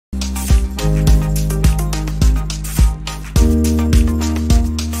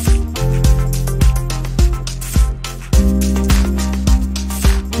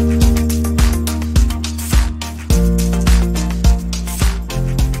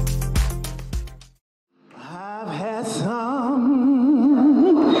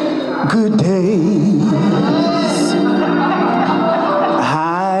good days.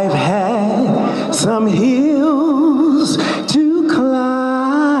 I've had some hills to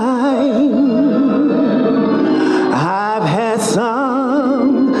climb. I've had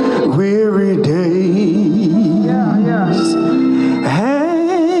some weary days. And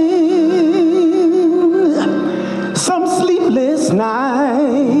some sleepless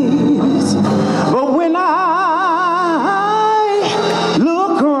nights. But when I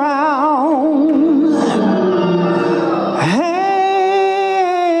look around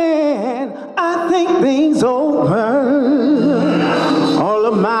and I think things over, all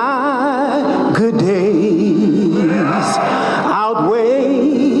of my good days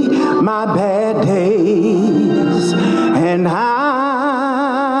outweigh my bad days, and I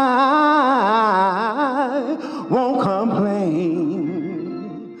won't complain.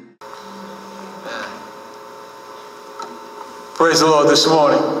 Praise the Lord this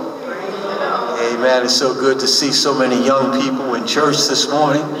morning. Amen. It's so good to see so many young people in church this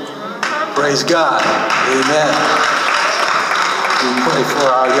morning. Praise God. Amen. We pray for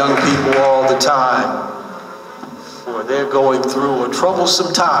our young people all the time, for they're going through a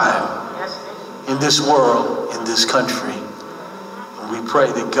troublesome time in this world, in this country. And we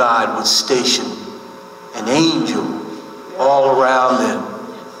pray that God would station an angel all around them,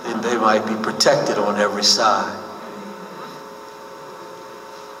 and they might be protected on every side.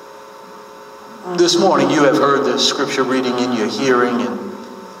 This morning you have heard the scripture reading in your hearing, and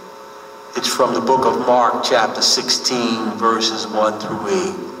it's from the book of Mark chapter 16 verses 1 through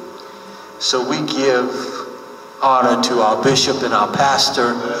 8. So we give honor to our bishop and our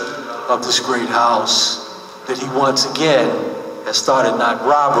pastor of this great house, that he once again has started not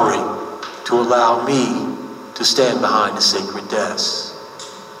robbery to allow me to stand behind the sacred desk.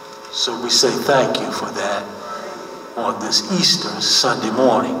 So we say thank you for that on this Easter Sunday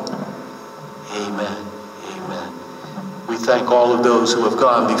morning. Amen. Amen. We thank all of those who have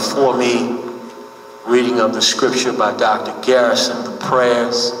gone before me, reading of the scripture by Dr. Garrison, the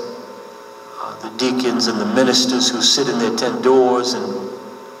prayers, the deacons and the ministers who sit in their tent doors and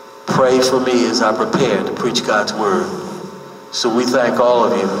pray for me as I prepare to preach God's word. So we thank all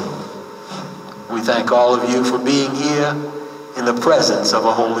of you. We thank all of you for being here in the presence of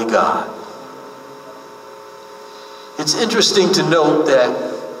a holy God. It's interesting to note that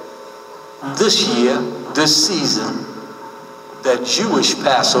this year, this season, that Jewish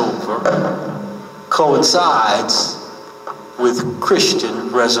Passover coincides with Christian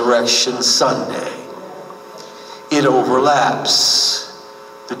Resurrection Sunday. It overlaps.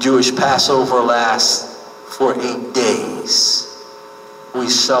 The Jewish Passover lasts for 8 days. We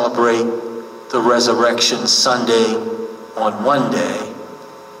celebrate the Resurrection Sunday on one day.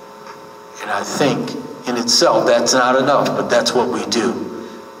 And I think in itself that's not enough, but that's what we do.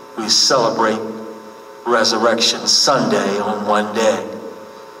 We celebrate Resurrection Sunday on one day.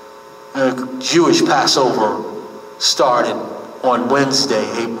 The Jewish Passover started on Wednesday,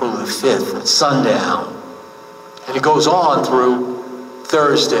 April the 5th at sundown. And it goes on through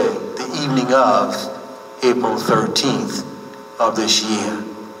Thursday, the evening of April 13th of this year.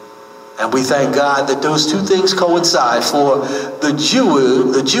 And we thank God that those two things coincide, for the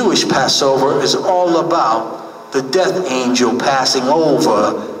Jewish Passover is all about the death angel passing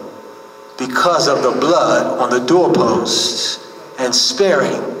over because of the blood on the doorposts and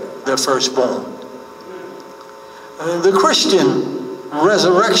sparing their firstborn. The Christian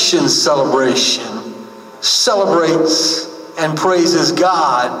resurrection celebration celebrates and praises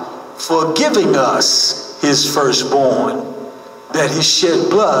God for giving us his firstborn, that his shed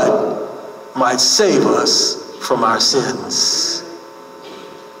blood might save us from our sins.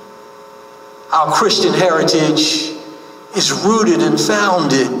 Our Christian heritage is rooted and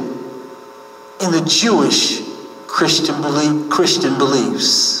founded in the Jewish Christian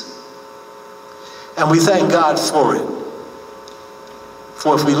beliefs. And we thank God for it.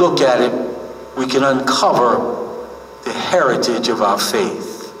 For if we look at it, we can uncover the heritage of our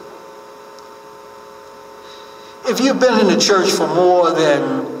faith. If you've been in the church for more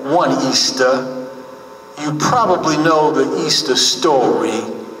than one Easter, you probably know the Easter story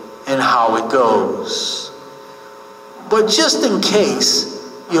and how it goes. But just in case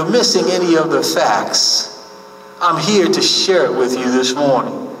you're missing any of the facts, I'm here to share it with you this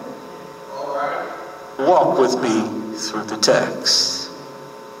morning. All right. Walk with me through the text.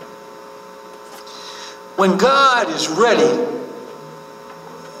 When God is ready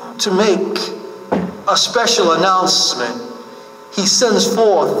to make a special announcement, he sends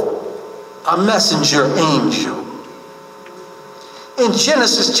forth a messenger angel. In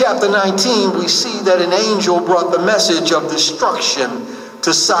Genesis chapter 19, we see that an angel brought the message of destruction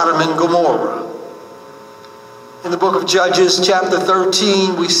to Sodom and Gomorrah. In the book of Judges, chapter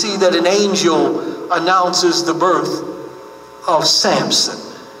 13, we see that an angel announces the birth of Samson.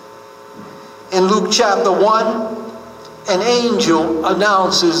 In Luke chapter 1, an angel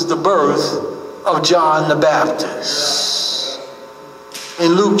announces the birth of John the Baptist.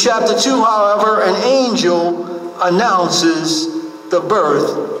 In Luke chapter 2, however, an angel announces the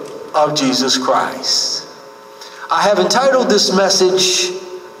birth of Jesus Christ. I have entitled this message,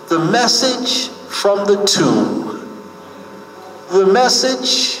 "The Message from the Tomb." The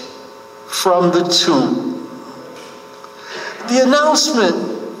message from the tomb. The announcement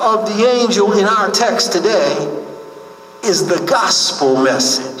of the angel in our text today is the gospel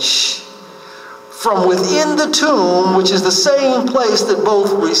message from within the tomb, which is the same place that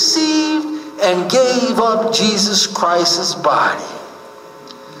both received and gave up Jesus Christ's body.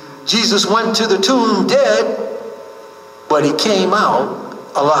 Jesus went to the tomb dead, but he came out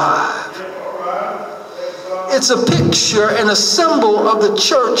alive. It's a picture and a symbol of the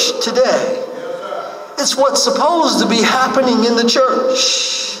church today. It's what's supposed to be happening in the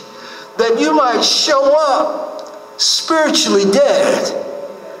church, that you might show up spiritually dead,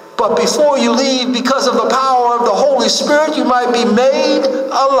 but before you leave, because of the power of the Holy Spirit, you might be made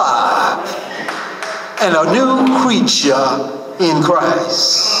alive and a new creature in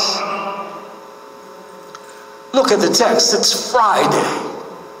Christ. Look at the text. It's Friday,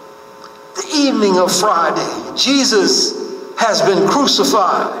 the evening of Friday. Jesus has been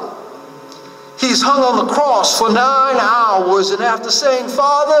crucified. He's hung on the cross for 9 hours, and after saying,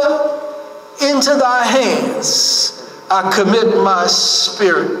 "Father, into thy hands I commit my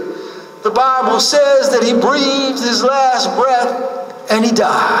spirit," the Bible says that he breathed his last breath and he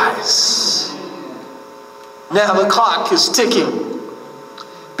dies. Now the clock is ticking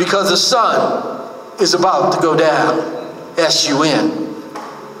because the sun is about to go down. S-U-N.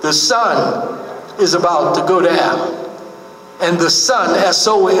 The sun is about to go down. And the sun,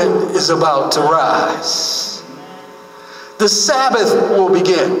 S-O-N, is about to rise. The Sabbath will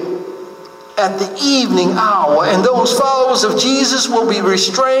begin at the evening hour, and those followers of Jesus will be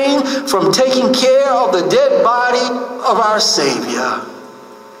restrained from taking care of the dead body of our Savior.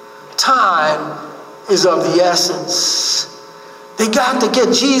 Time is of the essence. They got to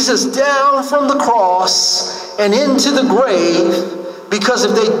get Jesus down from the cross and into the grave, because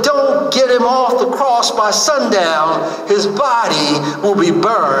if they don't get him off the cross by sundown, his body will be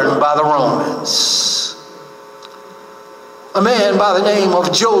burned by the Romans. A man by the name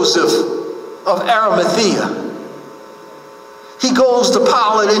of Joseph of Arimathea, he goes to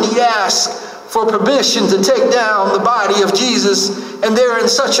Pilate and he asks for permission to take down the body of Jesus, and they're in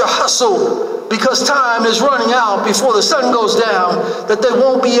such a hustle because time is running out before the sun goes down that they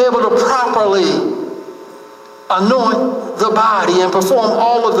won't be able to properly anoint the body and perform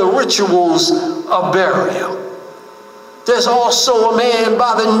all of the rituals of burial. There's also a man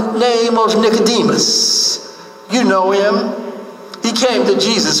by the name of Nicodemus. You know him. He came to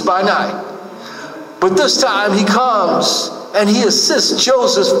Jesus by night. But this time he comes and he assists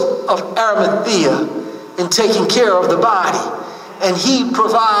Joseph of Arimathea in taking care of the body. And he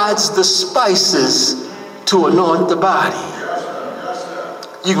provides the spices to anoint the body.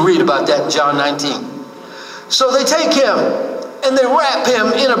 You can read about that in John 19. So they take him and they wrap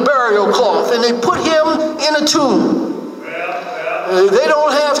him in a burial cloth and they put him in a tomb. They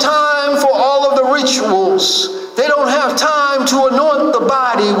don't have time for all of the rituals. They don't have time to anoint the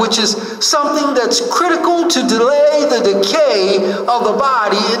body, which is something that's critical to delay the decay of the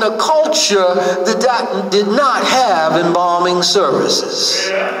body in a culture that did not have embalming services.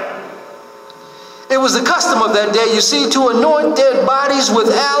 It was the custom of that day, you see, to anoint dead bodies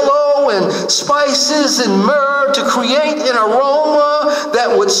with aloe and spices and myrrh to create an aroma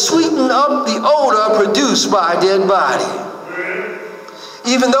that would sweeten up the odor produced by a dead body.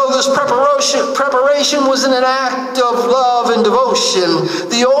 Even though this preparation was an act of love and devotion,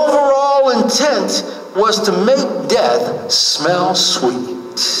 the overall intent was to make death smell sweet.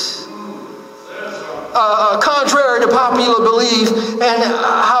 Contrary to popular belief, and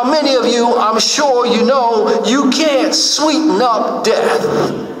how many of you, I'm sure you know, you can't sweeten up death.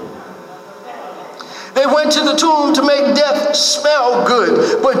 They went to the tomb to make death smell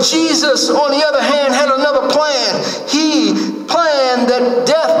good, but Jesus, on the other hand, had another plan. He planned that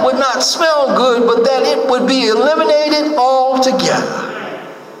death would not smell good, but that it would be eliminated altogether.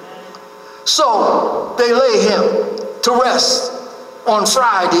 So they lay him to rest on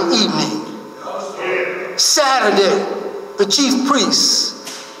Friday evening. Saturday, the chief priests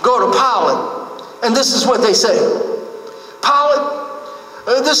go to Pilate, and this is what they say.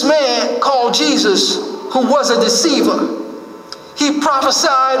 Pilate, this man called Jesus, who was a deceiver, He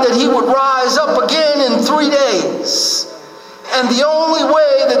prophesied that he would rise up again in 3 days. And the only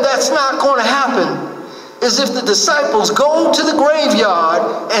way that that's not going to happen is if the disciples go to the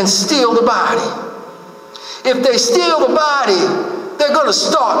graveyard and steal the body. If they steal the body, they're going to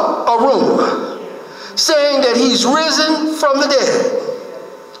start a rumor saying that he's risen from the dead.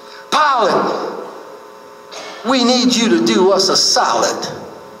 Pilate, we need you to do us a solid.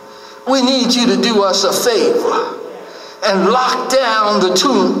 We need you to do us a favor and lock down the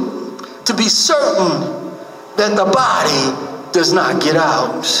tomb to be certain that the body does not get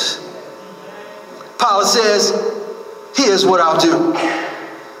out. Pilate says, here's what I'll do.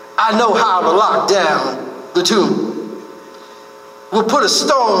 I know how to lock down the tomb. We'll put a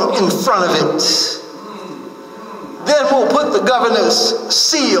stone in front of it. Then we'll put the governor's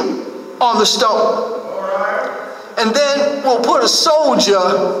seal on the stone. And then we'll put a soldier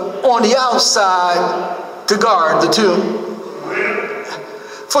on the outside to guard the tomb.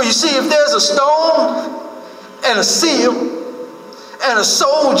 For you see, if there's a stone and a seal and a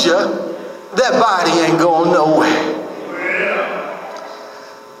soldier, that body ain't going nowhere.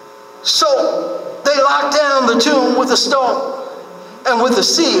 So they lock down the tomb with a stone and with a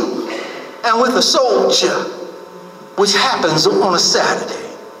seal and with a soldier, which happens on a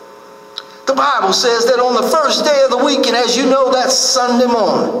Saturday. The Bible says that on the first day of the week, and as you know, that's Sunday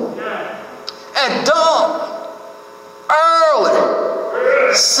morning, at dawn,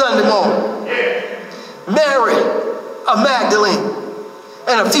 early Sunday morning, Mary of Magdalene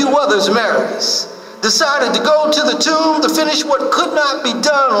and a few others Marys decided to go to the tomb to finish what could not be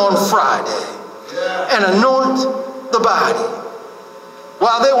done on Friday and anoint the body.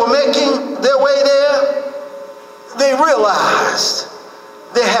 While they were making their way there, they realized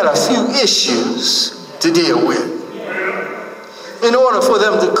they had a few issues to deal with in order for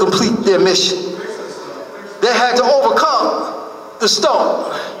them to complete their mission. They had to overcome the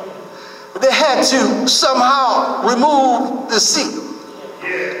stone. They had to somehow remove the seal.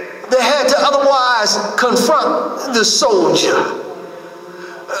 They had to otherwise confront the soldier.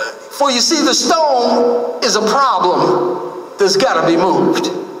 For you see, the stone is a problem that's got to be moved.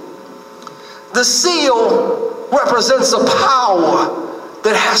 The seal represents a power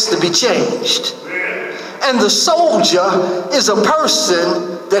that has to be changed. And the soldier is a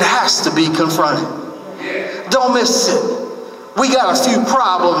person that has to be confronted. Don't miss it. We got a few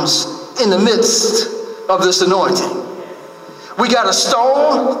problems in the midst of this anointing. We got a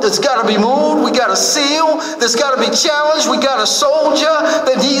stone that's got to be moved. We got a seal that's got to be challenged. We got a soldier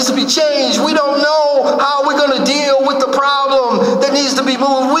that needs to be changed. We don't know how we're going to deal with the problem that needs to be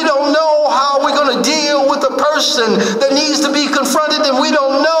moved. We don't know how we're going to deal with the person that needs to be confronted. And we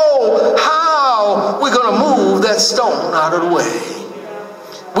don't know how we're going to move that stone out of the way.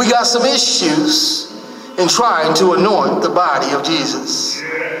 We got some issues in trying to anoint the body of Jesus.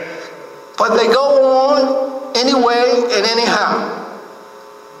 But they go on anyway and anyhow.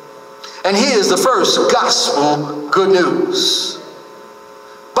 And here's the first gospel good news.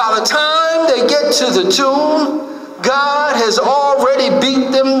 By the time they get to the tomb, God has already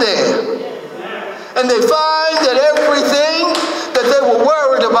beat them there. And they find that everything that they were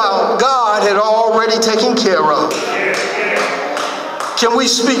worried about, God had already taken care of. Can we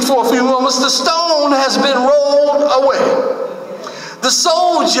speak for a few moments? The stone has been rolled away. The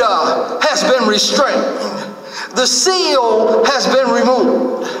soldier has been restrained. The seal has been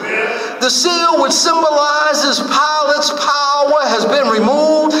removed. The seal, which symbolizes Pilate's power, has been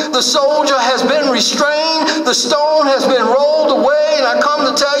removed. The soldier has been restrained. The stone has been rolled away. And I come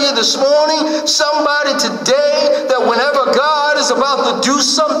to tell you this morning, somebody today, that whenever God is about to do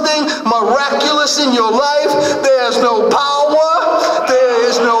something miraculous in your life, there's no power, there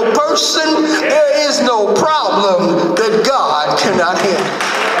is no person, there is no problem that God cannot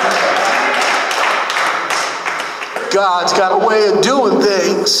handle. God's got a way of doing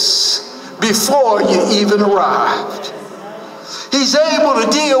things before you even arrived. He's able to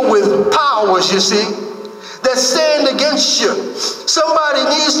deal with powers, you see, that stand against you. Somebody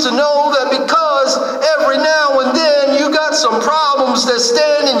needs to know that because every now and then you got some problems that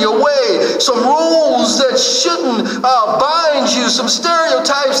stand in your way, some rules that shouldn't bind you, some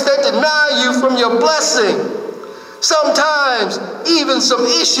stereotypes that deny you from your blessing. Sometimes even some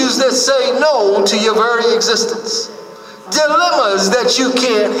issues that say no to your very existence. Dilemmas that you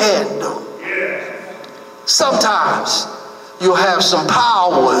can't handle. Sometimes you'll have some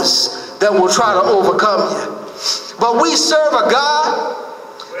powers that will try to overcome you. But we serve a God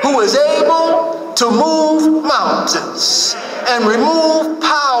who is able to move mountains and remove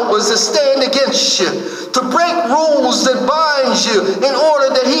powers that stand against you, to break rules that bind you in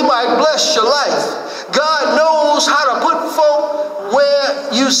order that he might bless your life. God knows how to put folk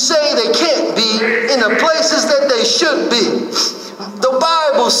you say they can't be in the places that they should be. The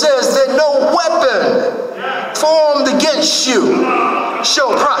Bible says that no weapon formed against you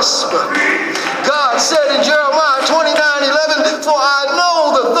shall prosper. God said in Jeremiah 29:11, for I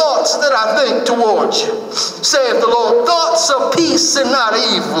know the thoughts that I think towards you, saith the Lord, thoughts of peace and not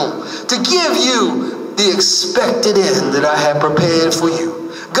evil, to give you the expected end that I have prepared for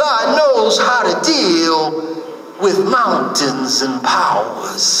you. God knows how to deal with mountains and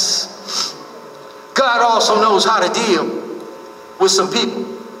powers. God also knows how to deal with some people.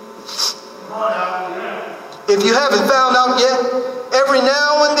 If you haven't found out yet, every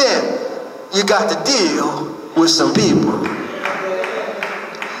now and then you got to deal with some people.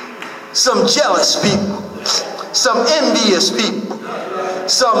 Some jealous people, some envious people,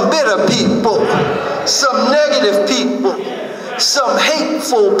 some bitter people, some negative people, some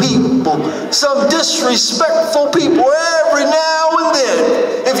hateful people, some disrespectful people. Every now and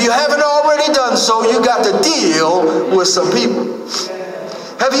then, if you haven't already done so, you got to deal with some people.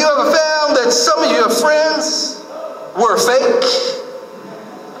 Have you ever found that some of your friends were fake,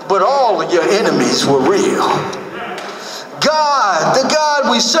 but all of your enemies were real? God, the God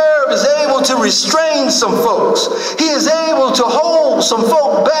we serve, is able to restrain some folks. He is able to hold some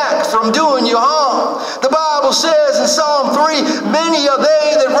folk back from doing you harm. The Bible says in Psalm 3, many are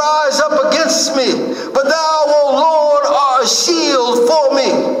they that rise up against me, but thou, O Lord, art a shield for me.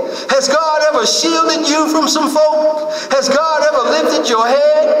 Has God ever shielded you from some folk? Has God ever lifted your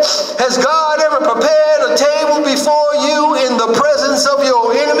head? Has God ever prepared a table before you in the presence of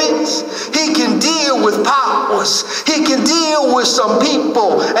your enemies? He can deal with powers. He can deal with some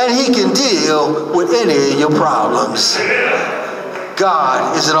people, and he can deal with any of your problems.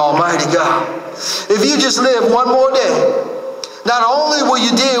 God is an almighty God. If you just live one more day, not only will you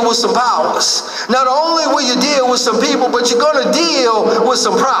deal with some powers, not only will you deal with some people, but you're going to deal with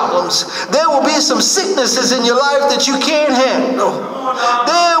some problems. There will be some sicknesses in your life that you can't handle.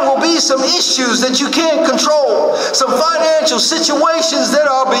 There will be some issues that you can't control, some financial situations that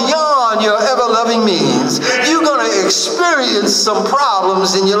are beyond your ever-loving means. You're going to experience some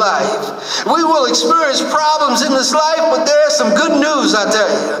problems in your life. We will experience problems in this life, but there's some good news, I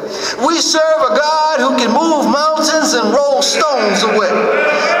tell you. We serve a God who can move mountains and roll stones away.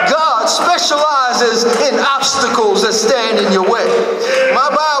 God specializes in obstacles that stand in your way. My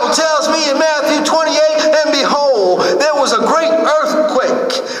Bible tells me in Matthew 28, and behold, there was a great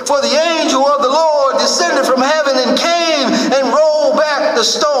earthquake, for the angel of the Lord descended from heaven and came and rolled back the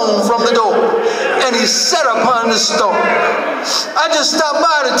stone from the door, and he sat upon the stone. I just stopped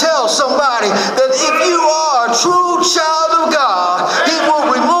by to tell somebody that if you are a true child of God, he will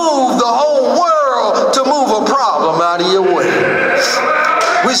remove the whole world to move a problem out of your way.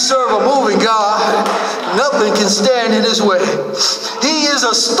 We serve a moving God. Nothing can stand in his way. He is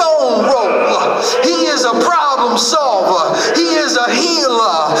a stone roller. He is a problem solver. He is a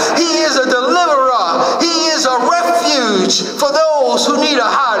healer. He is a deliverer. He is a refuge for those who need a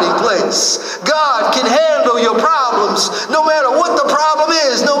hiding place. God can handle your problems no matter what the problem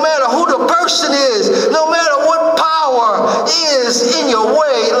is, no matter who the person is, no matter what power is in your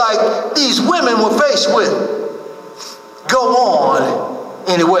way, like these women were faced with. Go on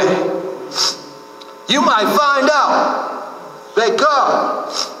anyway. You might find out that God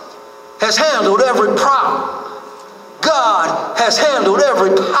has handled every problem. God has handled every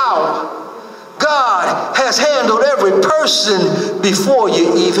power. God has handled every person before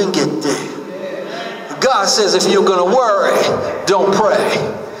you even get there. God says if you're going to worry, don't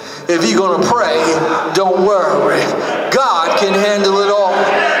pray. If you're going to pray, don't worry. God can handle it all.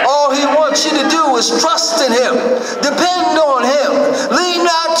 All he wants you to do is trust in him. Depend on him. Lean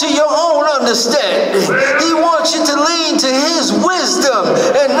not to your own understanding. He wants you to lean to his wisdom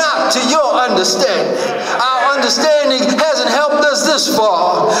and not to your understanding. Our understanding hasn't helped us this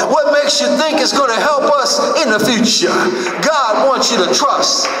far. What makes you think it's going to help us in the future? God wants you to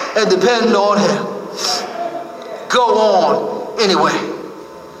trust and depend on him. Go on anyway.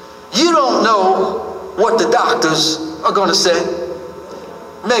 You don't know what the doctors are going to say.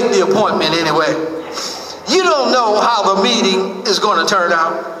 Make the appointment anyway. You don't know how the meeting is going to turn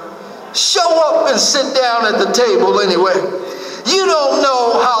out. Show up and sit down at the table anyway. You don't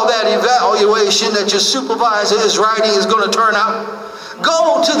know how that evaluation that your supervisor is writing is going to turn out.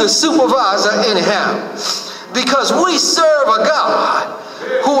 Go to the supervisor anyhow. Because we serve a God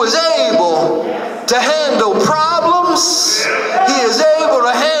who is able to handle problems. He is able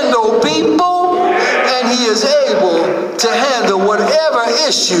to handle people. And he is able to handle whatever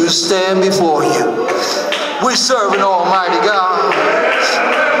issues stand before you. We serve an almighty God.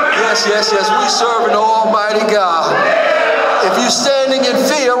 Yes, we serve an almighty God. If you're standing in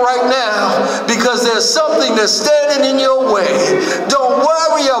fear right now because there's something that's standing in your way, don't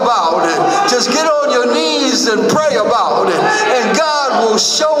worry about it. Just get on your knees and pray about it. And God will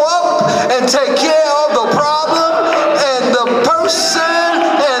show up and take care of the problem and the person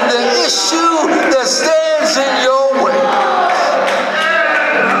and the issue that stands in your way.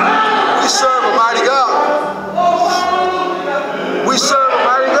 We serve a mighty God. We serve a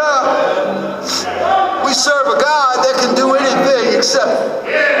mighty God. We serve a God that can do anything except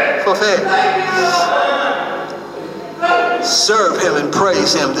for faith. Serve him and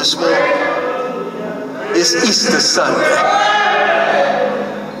praise him this morning. It's Easter Sunday.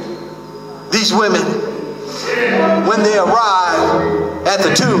 These women, when they arrive at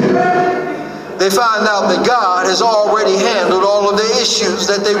the tomb, they find out that God has already handled all of the issues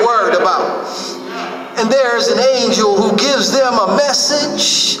that they worried about. And there's an angel who gives them a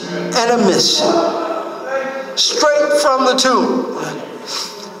message and a mission. Straight from the tomb.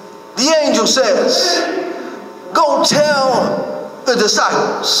 The angel says, go tell the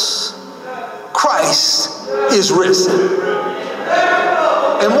disciples, Christ is risen.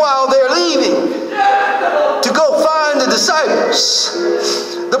 And while they're leaving to go find the disciples,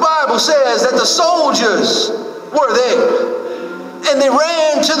 the Bible says that the soldiers were there. And they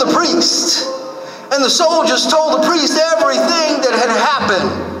ran to the priest. And the soldiers told the priest everything that had happened,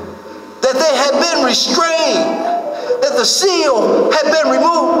 that they had been restrained, that the seal had been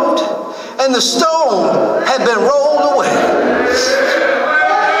removed, and the stone had been rolled away.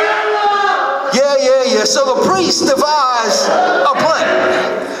 Yeah. So the priest devised a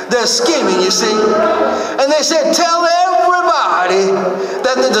plan. They're scheming, you see. And they said, tell everybody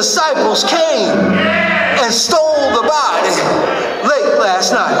that the disciples came and stole the body late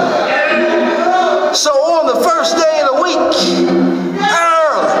last night. So on the first day of the week,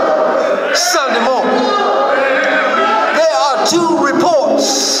 early Sunday morning, there are two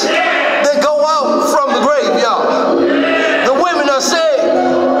reports that go out from the graveyard. The women are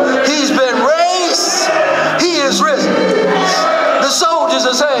saying, he's been raised, he is risen. The soldiers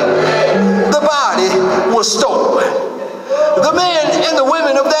are saying, the body was stolen. The men and the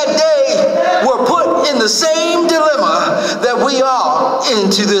women of that day were put in the same dilemma that we are in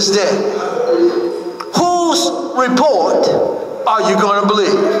to this day. Whose report are you going to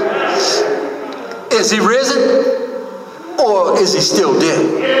believe? Is he risen or is he still dead?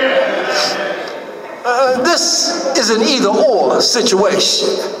 This is an either-or situation.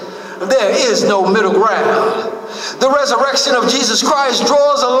 There is no middle ground. The resurrection of Jesus Christ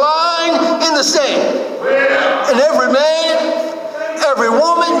draws a line in the sand. And every man, every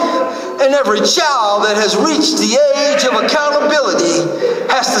woman, and every child that has reached the age of accountability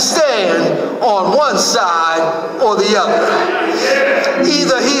has to stand on one side or the other.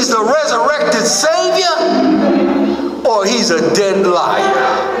 Either he's the resurrected Savior or he's a dead liar.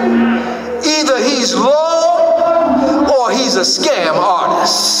 Either he's Lord or he's a scam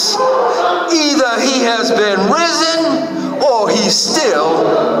artist. Either he has been risen or he's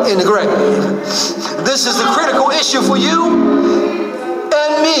still in the grave. This is the critical issue for you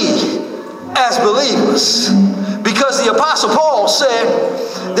and me as believers, because the Apostle Paul said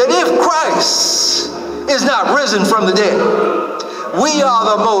that if Christ is not risen from the dead, we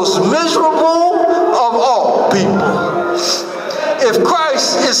are the most miserable of all people. If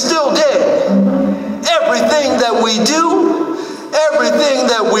Christ is still dead, everything that we do, everything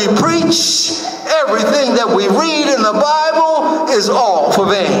that we preach, everything that we read in the Bible is all for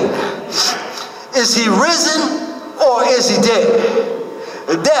vain. Is he risen or is he dead?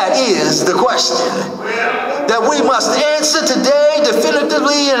 That is the question that we must answer today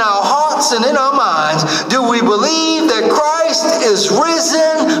definitively in our hearts and in our minds. Do we believe that Christ is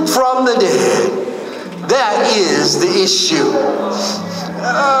risen from the dead? That is the issue.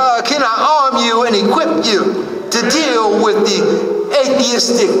 Can I arm you and equip you to deal with the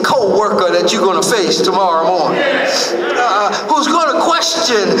atheistic co-worker that you're going to face tomorrow morning, who's going to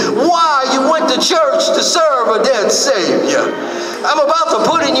question why you went to church to serve a dead Savior? I'm about to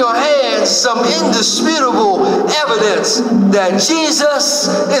put in your hands some indisputable evidence that Jesus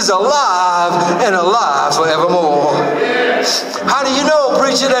is alive and alive forevermore. How do you know,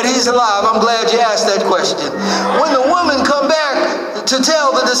 preacher, that he's alive? I'm glad you asked that question. When the woman come back to tell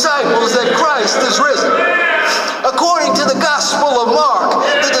the disciples that Christ is risen, according to the Gospel of Mark,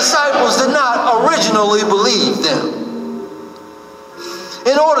 the disciples did not originally believe them.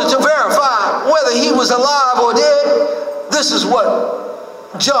 In order to verify whether he was alive or dead, this is what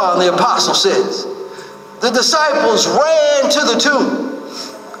John the Apostle says. The disciples ran to the tomb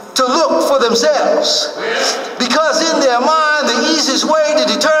to look for themselves, because in their mind the easiest way to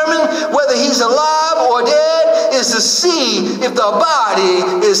determine whether he's alive or dead is to see if the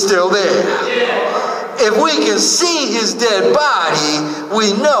body is still there. If we can see his dead body,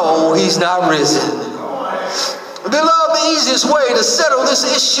 we know he's not risen. Beloved, the easiest way to settle this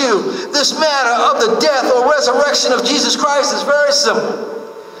issue, this matter of the death or resurrection of Jesus Christ is very simple.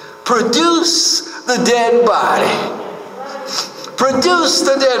 Produce the dead body. Produce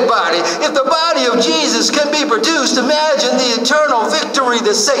the dead body. If the body of Jesus can be produced, imagine the eternal victory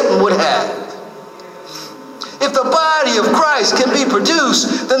that Satan would have. If the body of Christ can be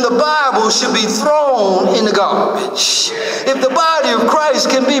produced, then the Bible should be thrown in the garbage. If the body of Christ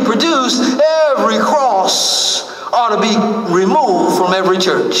can be produced, every cross ought to be removed from every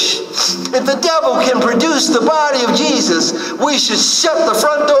church. If the devil can produce the body of Jesus, we should shut the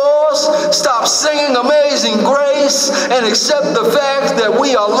front doors, stop singing Amazing Grace, and accept the fact that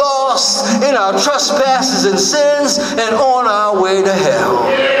we are lost in our trespasses and sins and on our way to hell.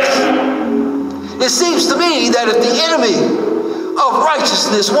 It seems to me that if the enemy of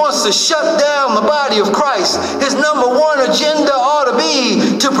righteousness wants to shut down the body of Christ, his number one agenda ought to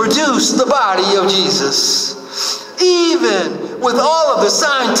be to produce the body of Jesus. Even with all of the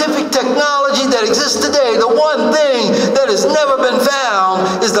scientific technology that exists today, the one thing that has never been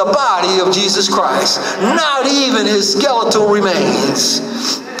found is the body of Jesus Christ. Not even his skeletal remains.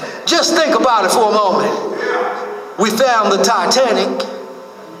 Just think about it for a moment. We found the Titanic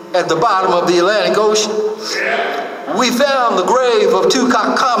at the bottom of the Atlantic Ocean. We found the grave of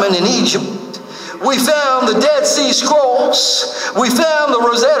Tutankhamun in Egypt. We found the Dead Sea Scrolls. We found the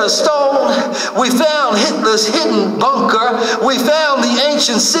Rosetta Stone. We found Hitler's hidden bunker. We found the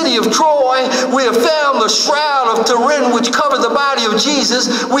ancient city of Troy. We have found the shroud of Turin, which covered the body of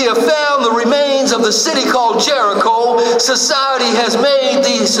Jesus. We have found the remains of the city called Jericho. Society has made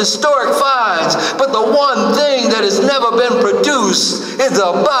these historic finds, but the one thing that has never been produced is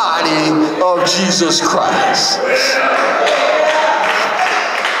the body of Jesus Christ.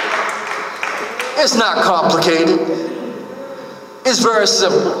 It's not complicated. It's very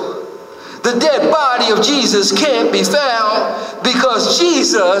simple. The dead body of Jesus can't be found because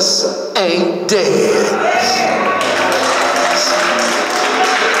Jesus ain't dead.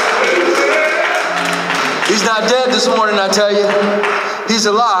 He's not dead this morning, I tell you. He's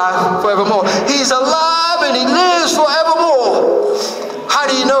alive forevermore. He's alive and he lives forevermore. How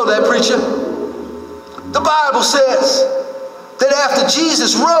do you know that, preacher? The Bible says that after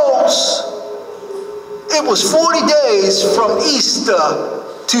Jesus rose, it was 40 days from Easter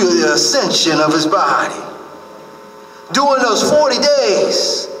to the ascension of his body. During those 40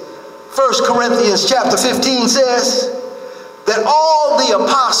 days, 1 Corinthians chapter 15 says that all the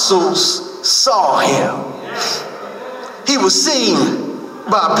apostles saw him. He was seen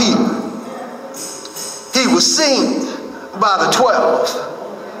by Peter. He was seen by the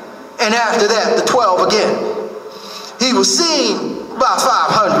 12. And after that, the 12 again. He was seen by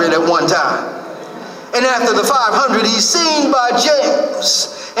 500 at one time. And after the 500, he's seen by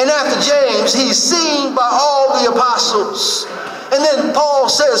James. And after James, he's seen by all the apostles. And then Paul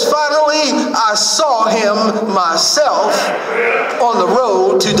says, finally, I saw him myself on the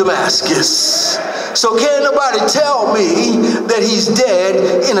road to Damascus. So can't nobody tell me that he's dead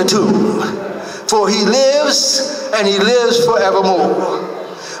in a tomb. For he lives, and he lives forevermore.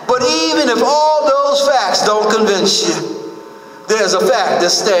 But even if all those facts don't convince you, there's a fact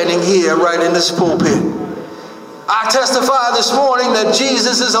that's standing here right in this pulpit. I testify this morning that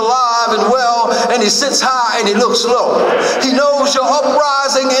Jesus is alive and well, and he sits high and he looks low. He knows your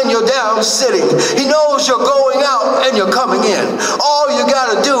uprising and your down sitting. He knows you're going out and you're coming in. All you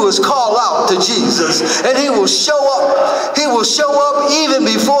got to do is call out to Jesus, and he will show up. He will show up even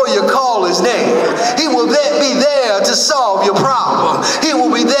before you call his name. He will be there to solve your problem. He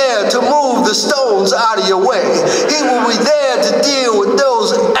will be there to move the stones out of your way. He will be there to deal with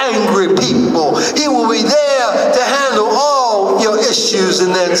those angry people. He will be there to handle all your issues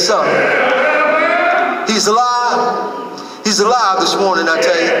and then some. He's alive. He's alive this morning, I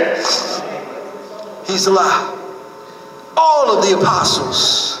tell you. He's alive. All of the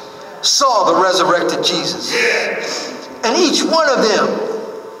apostles saw the resurrected Jesus. And each one of them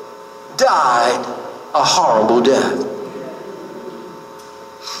died a horrible death.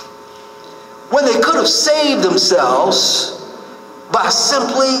 When they could have saved themselves by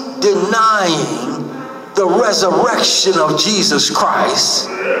simply denying the resurrection of Jesus Christ,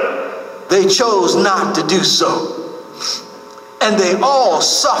 they chose not to do so. And they all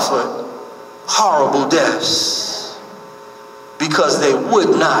suffered horrible deaths because they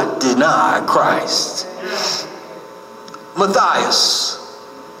would not deny Christ. Matthias,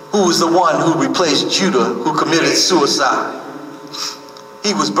 who was the one who replaced Judah, who committed suicide,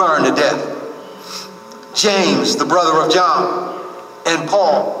 he was burned to death. James, the brother of John, and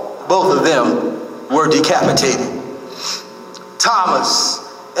Paul, both of them were decapitated. Thomas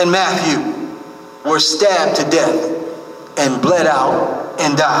and Matthew were stabbed to death and bled out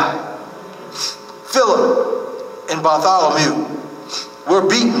and died. Philip and Bartholomew were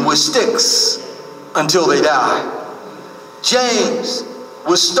beaten with sticks until they died. James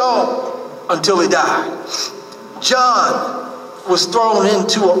was stoned until he died. John was thrown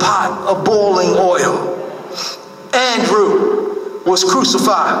into a pot of boiling oil. Andrew was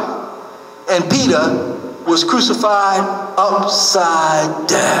crucified, and Peter was crucified upside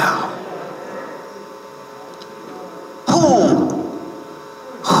down. Who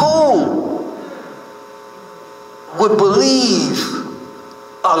would believe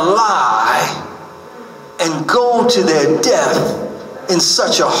a lie and go to their death in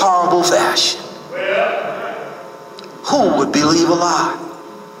such a horrible fashion? Who would believe a lie?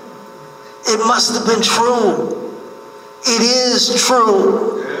 It must have been true. It is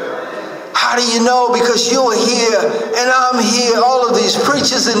true. How do you know? Because you're here and I'm here. All of these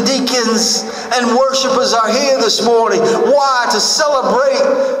preachers and deacons and worshipers are here this morning. Why? To celebrate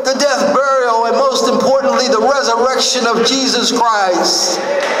the death, burial, and most importantly, the resurrection of Jesus Christ.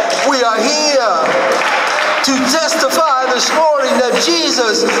 We are here to testify this morning that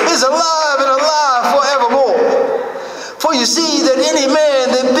Jesus is alive and alive forevermore. For you see that any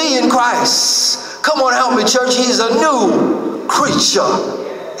man that be in Christ, come on, help me, church, he's a new creature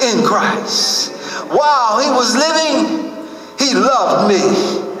in Christ. While he was living, he loved me.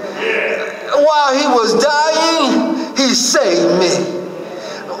 While he was dying, he saved me.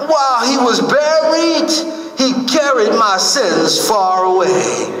 While he was buried, he carried my sins far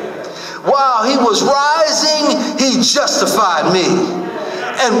away. While he was rising, he justified me.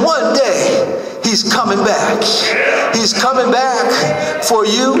 And one day, he's coming back. He's coming back for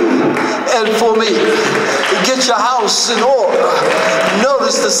you and for me. Get your house in order.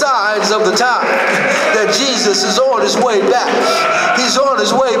 Notice the signs of the time that Jesus is on his way back. He's on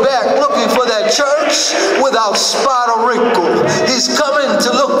his way back looking for that church without spot or wrinkle. He's coming to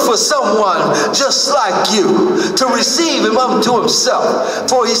look for someone just like you to receive him unto himself.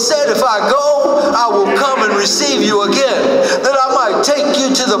 For he said, if I go, I will come and receive you again, that I might take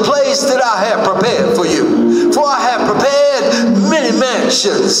you to the place that I have prepared for you. For I have prepared many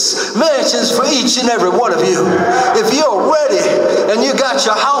mansions for each and every one of you. If you're ready and you got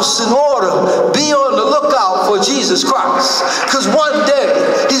your house in order, be on the lookout for Jesus Christ. Because one day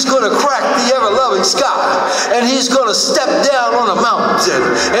he's going to crack the ever-loving sky and he's going to step down on a mountain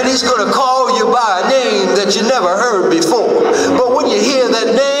and he's going to call you by a name that you never heard before. But when you hear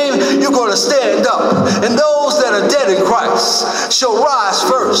that name, you're going to stand up, and those that are dead in Christ shall rise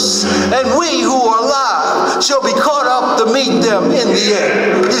first, and we who are alive shall be caught up to meet them in the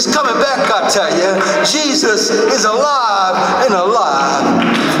air. He's coming back, I tell you. Jesus is alive and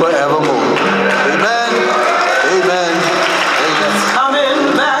alive forevermore. Amen. Amen. Amen. He's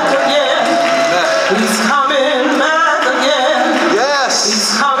coming back again. Amen. He's coming back again. Yes.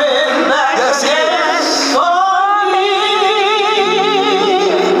 He's coming back again. For me.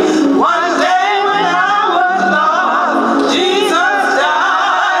 One day when I was lost, Jesus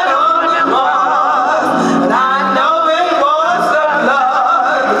died on the cross, and I know it was the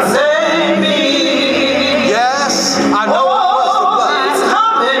blood that saved me. Yes, I know it was the blood. He's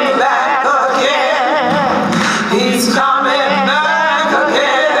coming back again. He's coming back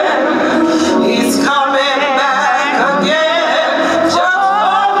again. He's coming back again. Just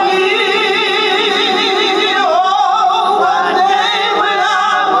for me. Oh, one day when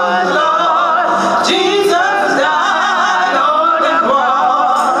I was lost, Jesus died on the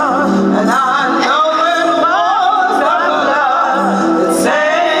cross, and I know it was the blood that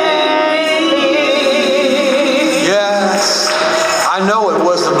saved me. Yes, I know it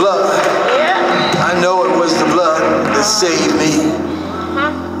was the blood. I know it was the blood that saved me.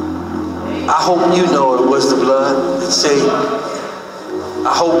 I hope you know it was the blood that saved me.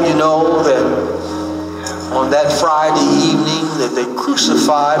 I hope you know that on that Friday evening that they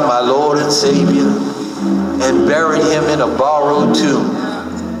crucified my Lord and Savior and buried him in a borrowed tomb.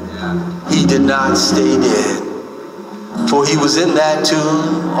 He did not stay dead, for he was in that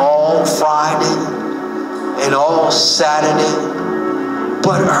tomb all Friday and all Saturday,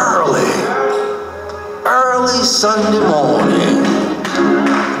 but early Sunday morning,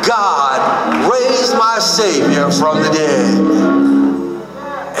 God raised my Savior from the dead.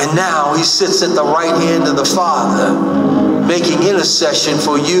 And now he sits at the right hand of the Father, making intercession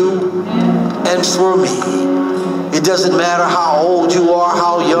for you and for me. It doesn't matter how old you are,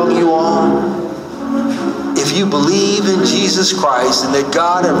 how young you are. if you believe in Jesus Christ and that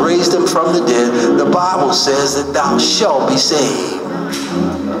God had raised him from the dead, the Bible says that thou shalt be saved.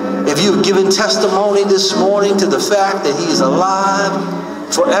 If you've given testimony this morning to the fact that he is alive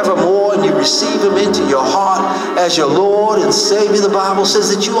forevermore and you receive him into your heart as your Lord and Savior, the Bible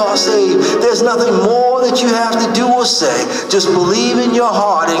says that you are saved. There's nothing more that you have to do or say. Just believe in your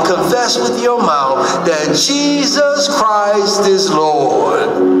heart and confess with your mouth that Jesus Christ is Lord,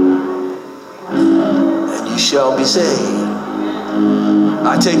 and you shall be saved.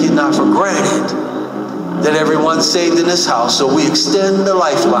 I take it not for granted that everyone's saved in this house, so we extend the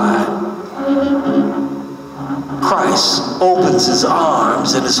lifeline. Christ opens his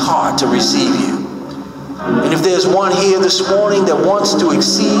arms and his heart to receive you. And if there's one here this morning that wants to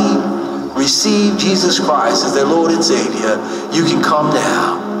receive Jesus Christ as their Lord and Savior, you can come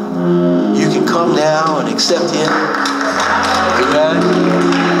now. You can come now and accept him. Amen.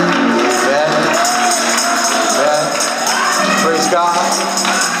 Amen. Amen. Praise God.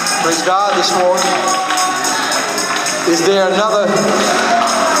 Praise God this morning. Is there another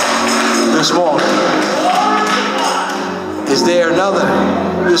this morning? Is there another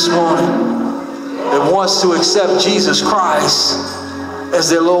this morning that wants to accept Jesus Christ as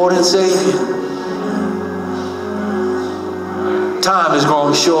their Lord and Savior? Time is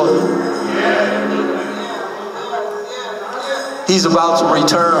growing short. He's about to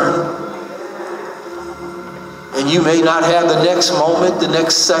return. And you may not have the next moment, the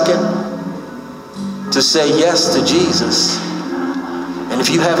next second to say yes to Jesus. And if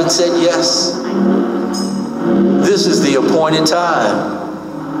you haven't said yes, this is the appointed time.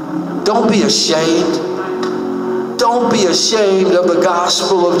 Don't be ashamed. Don't be ashamed of the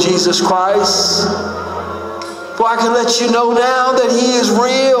gospel of Jesus Christ. For I can let you know now that he is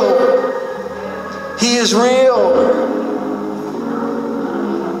real. He is real.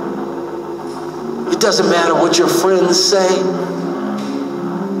 It doesn't matter what your friends say.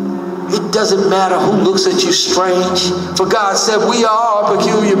 It doesn't matter who looks at you strange. For God said we are a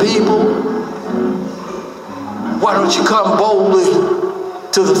peculiar people. Why don't you come boldly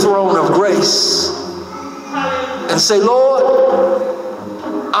to the throne of grace and say, Lord,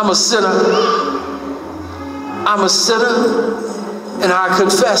 I'm a sinner. I'm a sinner, and I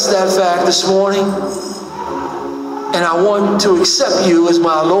confess that fact this morning. And I want to accept you as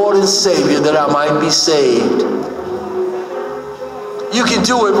my Lord and Savior that I might be saved. You can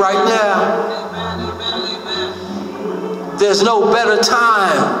do it right now. There's no better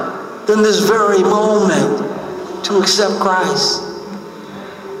time than this very moment to accept Christ.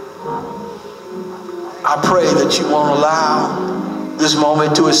 I pray that you won't allow this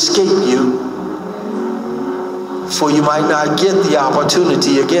moment to escape you, for you might not get the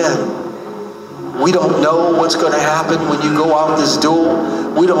opportunity again. We don't know what's going to happen when you go out this door.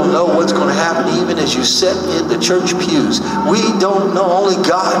 We don't know what's going to happen even as you sit in the church pews. We don't know. Only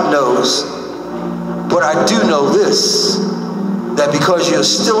God knows. But I do know this, that because you're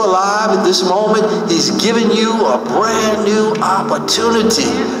still alive at this moment, he's given you a brand new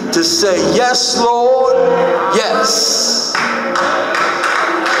opportunity to say, yes, Lord, yes.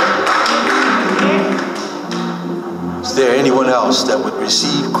 Is there anyone else that would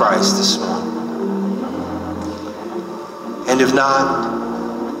receive Christ this morning? And if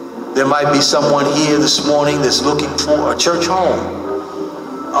not, there might be someone here this morning that's looking for a church home,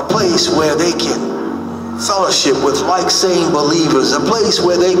 a place where they can fellowship with like-saying believers, a place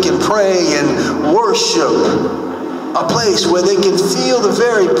where they can pray and worship, a place where they can feel the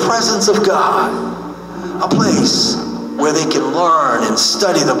very presence of God, a place where they can learn and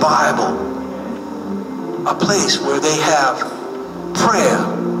study the Bible, a place where they have prayer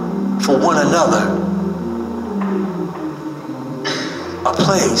for one another, a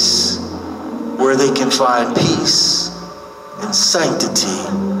place where they can find peace and sanctity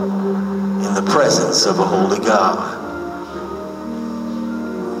in the presence of a holy God.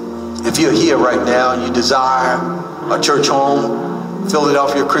 If you're here right now and you desire a church home,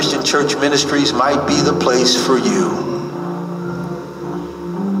 Philadelphia Christian Church Ministries might be the place for you.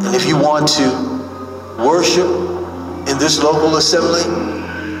 And if you want to worship in this local assembly,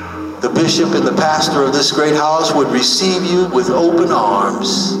 the bishop and the pastor of this great house would receive you with open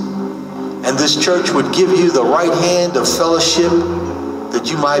arms, and this church would give you the right hand of fellowship that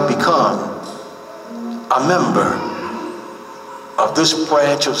you might become a member of this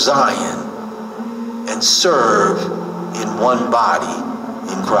branch of Zion and serve in one body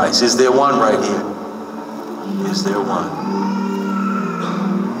in Christ. Is there one right here? Is there one?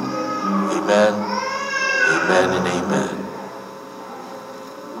 Amen, amen, and amen.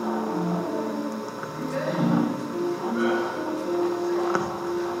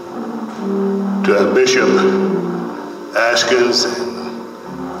 To the bishop Haskins, and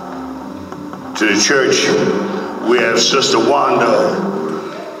to the church. We have Sister Wanda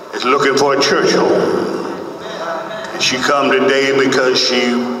is looking for a church home. And she come today because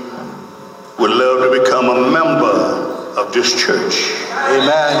she would love to become a member of this church.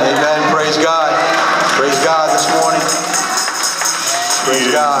 Amen. Amen. Praise God. Praise God this morning.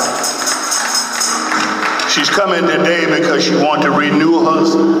 Praise God. She's coming today because she wants to renew her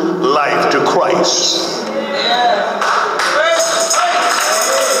life to Christ.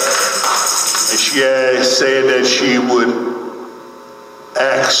 And she has said that she would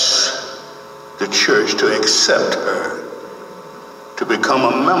ask the church to accept her to become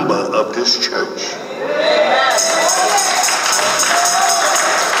a member of this church.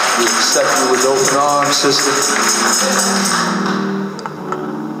 We accept you with open arms, sister.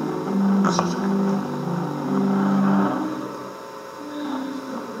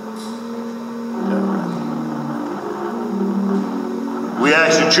 We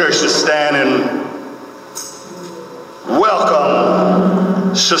ask the church to stand and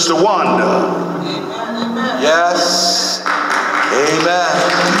welcome Sister Wanda. Yes. Amen.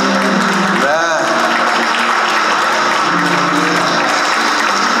 Amen.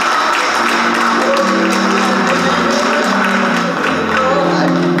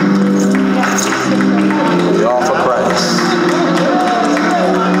 We all for Christ.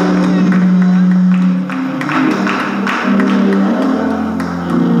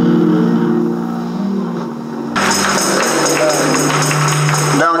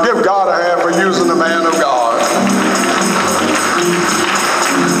 Now give God a hand for using the man of God.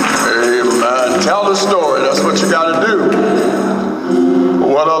 Amen. Tell the story. That's what you got to do.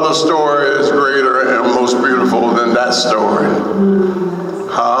 What other story is greater and most beautiful than that story?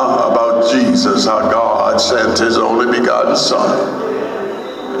 About Jesus, how God sent his only begotten Son.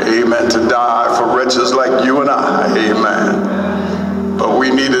 Amen. To die for wretches like you and I. Amen. But we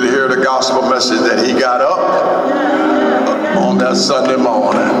needed to hear the gospel message that he got up on that Sunday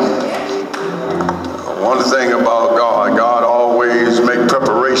morning. One thing about God, God always makes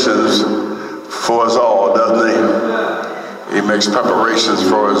preparations for us all, doesn't he? He makes preparations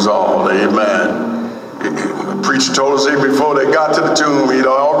for us all. Amen. The preacher told us here before they got to the tomb, he'd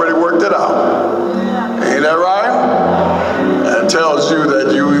already worked it out. Ain't that right? And it tells you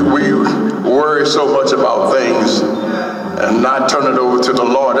that we worry so much about things and not turn it over to the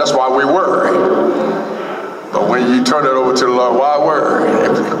Lord. That's why we worry. But when you turn it over to the Lord, why worry?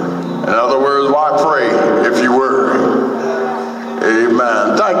 In other words, why pray if you worry?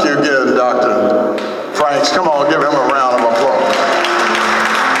 Amen. Thank you again, Dr. Franks. Come on, give him a round of applause.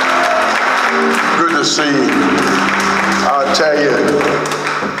 Good to see you. I tell you,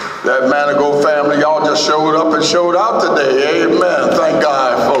 that Manigault family, y'all just showed up and showed out today. Amen. Thank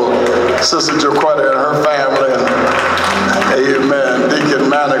God for Sister Jaquetta and her family. Amen. Deacon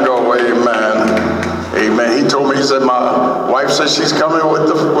Manigault. Amen. Amen. He told me, he said, my wife said she's coming with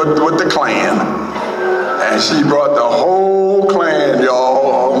the clan. And she brought the whole clan,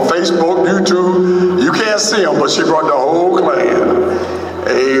 y'all, on Facebook, YouTube. You can't see them, but she brought the whole clan.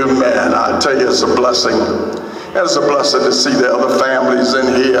 Amen. I tell you, it's a blessing. It's a blessing to see the other families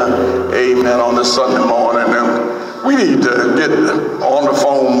in here. Amen. On this Sunday morning. And we need to get on the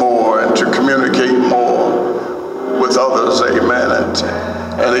phone more and to communicate more with others. Amen.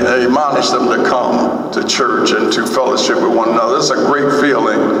 And admonish them to come to church and to fellowship with one another. It's a great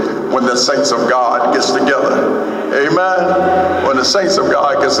feeling when the saints of God gets together. Amen. When the saints of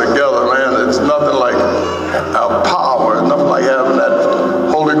God gets together, man, it's nothing like a power, nothing like having that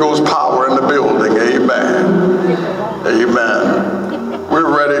Holy Ghost power in the building. Amen. Amen.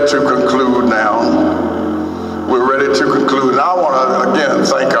 We're ready to conclude now. We're ready to conclude. And I want to again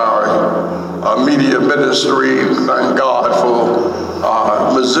thank our media ministry. Thank God for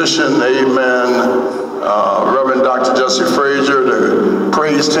musician, amen, Reverend Dr. Jesse Frazier, the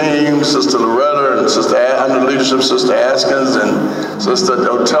praise team, Sister Loretta, and under leadership, Sister Askins, and Sister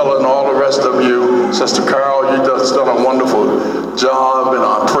Dotella, and all the rest of you. Sister Carol, you've just done a wonderful job in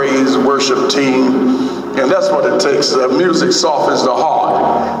our praise worship team. And that's what it takes. The music softens the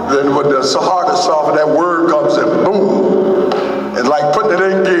heart. Then when the heart is softened, that word comes in, boom. It's like putting it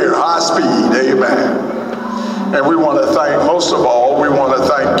in gear, high speed, amen. And we want to thank, most of all, we want to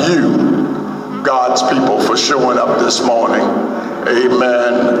thank you, God's people, for showing up this morning.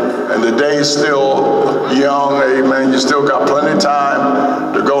 Amen. And the day's still young. Amen. You still got plenty of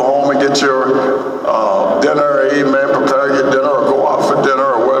time to go home and get your dinner. Amen. Prepare your dinner or go out for dinner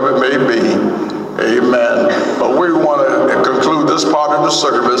or whatever it may be. Amen. But we want to conclude this part of the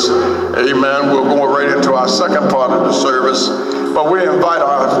service. Amen. We're going right into our second part of the service. But we invite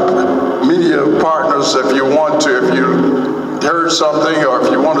our media partners, if you want to, if you heard something or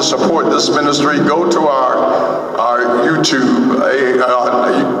if you want to support this ministry, go to our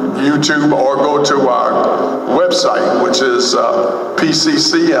YouTube or go to our website, which is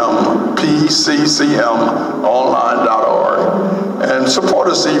pccmonline.org, and support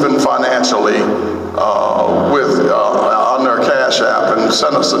us even financially on their Cash App, and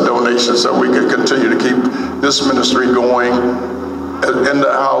send us a donation so we can continue to keep this ministry going in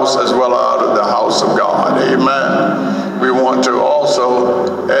the house as well as out of the house of God. Amen. We want to also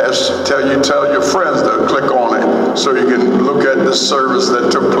tell your friends to click on it so you can look at this service that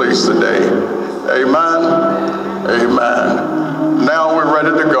took place today. Amen. Amen. Now we're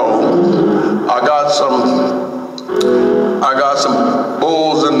ready to go. I got some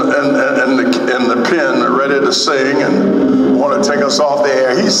bulls in the pen ready to sing and want to take us off the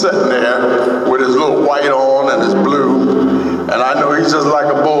air. He's sitting there with his little white on and his blue, and I know he's just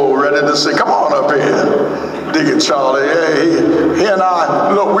like a bull ready to sing. Come on up here, Deacon Charlie. He and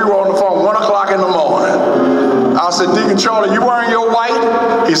I, look, we were on the phone 1 o'clock in the morning. I said, Deacon Charlie, you wearing your white?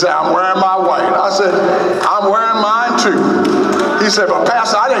 He said, I'm wearing my white. I said, I'm wearing mine too. He said, but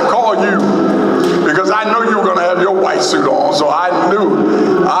Pastor, I didn't call you because I know you were going to have your white suit on, so I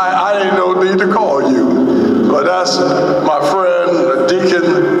knew I didn't know need to call you. But that's my friend, the deacon.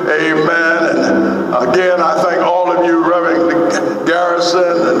 Amen. And again, I thank all of you, Reverend Garrison,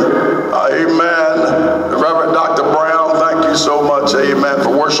 and amen, Reverend Dr. Brown. Thank you so much, amen,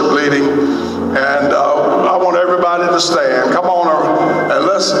 for worship leading. And I want everybody to stand. Come on, and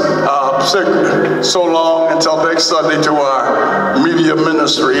let's sing so long until next Sunday to our media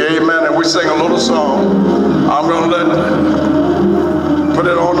ministry. Amen. And we sing a little song. I'm going to put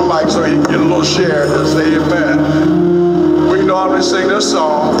it on the mic so he can get a little share. Just say amen. We normally sing this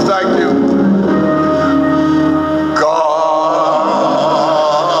song. Thank you. God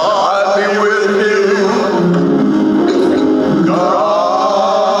be with you. God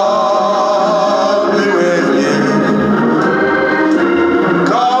be with you.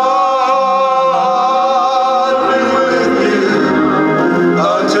 God be with you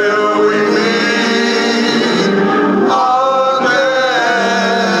until we meet again. God be with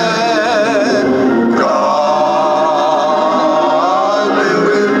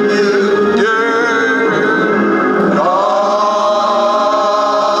you. Yeah. God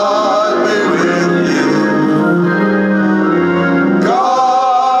be with you. God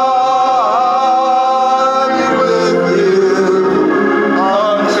be with you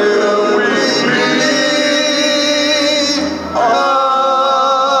until we meet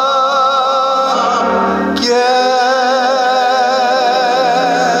again.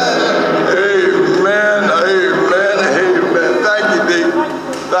 Amen, amen, amen. Thank you, Deacon.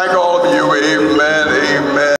 Thank all of you. Amen.